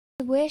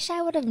I wish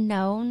I would have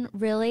known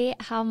really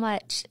how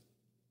much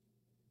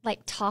like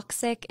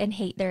toxic and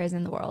hate there is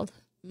in the world.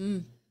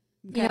 Okay.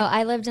 You know,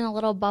 I lived in a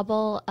little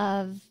bubble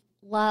of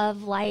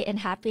love, light, and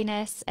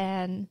happiness,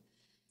 and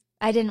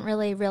I didn't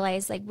really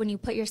realize, like, when you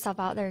put yourself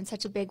out there in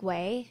such a big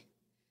way,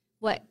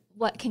 what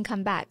can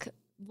come back.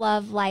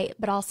 Love, light,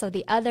 but also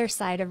the other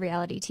side of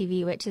reality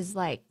TV, which is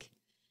like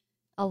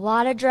a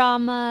lot of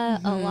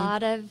drama, a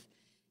lot of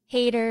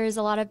haters,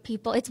 a lot of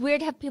people. It's weird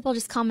to have people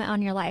just comment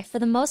on your life. For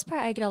the most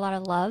part, I get a lot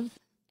of love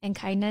and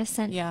kindness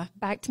sent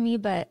back to me,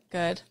 but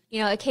good.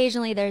 You know,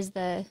 occasionally there's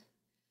the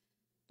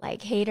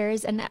like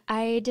haters, and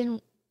I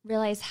didn't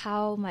realize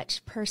how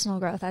much personal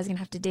growth I was going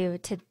to have to do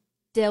to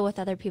deal with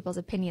other people's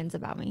opinions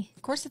about me.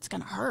 Of course it's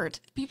going to hurt.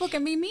 People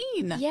can be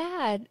mean.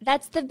 Yeah,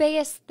 that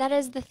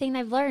is the thing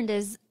I've learned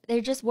is they're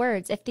just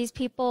words. If these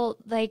people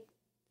like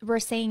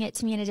were saying it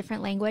to me in a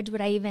different language, would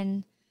I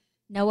even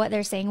know what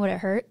they're saying? Would it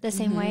hurt the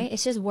same way?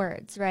 It's just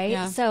words, right?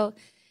 Yeah. So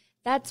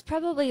that's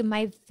probably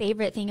my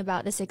favorite thing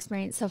about this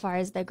experience so far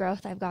is the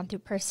growth I've gone through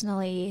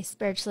personally,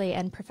 spiritually,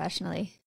 and professionally.